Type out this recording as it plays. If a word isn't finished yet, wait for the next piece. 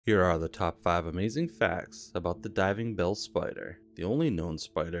Here are the top 5 amazing facts about the diving bell spider, the only known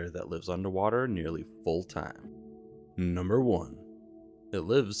spider that lives underwater nearly full time. Number 1. It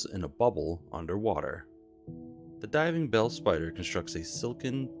lives in a bubble underwater. The diving bell spider constructs a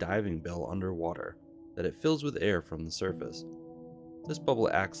silken diving bell underwater that it fills with air from the surface. This bubble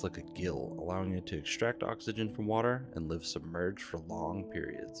acts like a gill, allowing it to extract oxygen from water and live submerged for long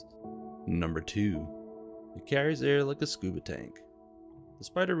periods. Number 2. It carries air like a scuba tank. The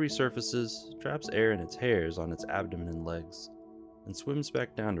spider resurfaces, traps air in its hairs on its abdomen and legs, and swims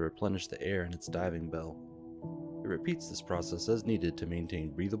back down to replenish the air in its diving bell. It repeats this process as needed to maintain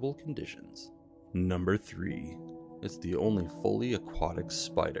breathable conditions. Number 3. It's the only fully aquatic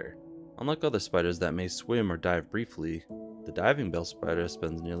spider. Unlike other spiders that may swim or dive briefly, the diving bell spider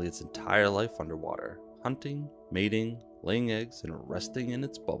spends nearly its entire life underwater, hunting, mating, laying eggs, and resting in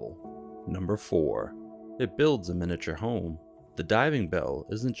its bubble. Number 4. It builds a miniature home. The diving bell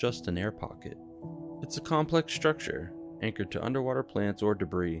isn't just an air pocket. It's a complex structure, anchored to underwater plants or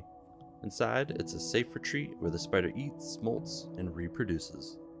debris. Inside, it's a safe retreat where the spider eats, molts, and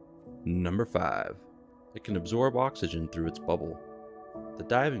reproduces. Number 5. It can absorb oxygen through its bubble. The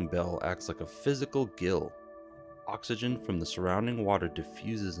diving bell acts like a physical gill. Oxygen from the surrounding water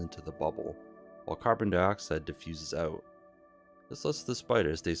diffuses into the bubble, while carbon dioxide diffuses out. This lets the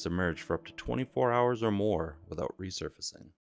spider stay submerged for up to 24 hours or more without resurfacing.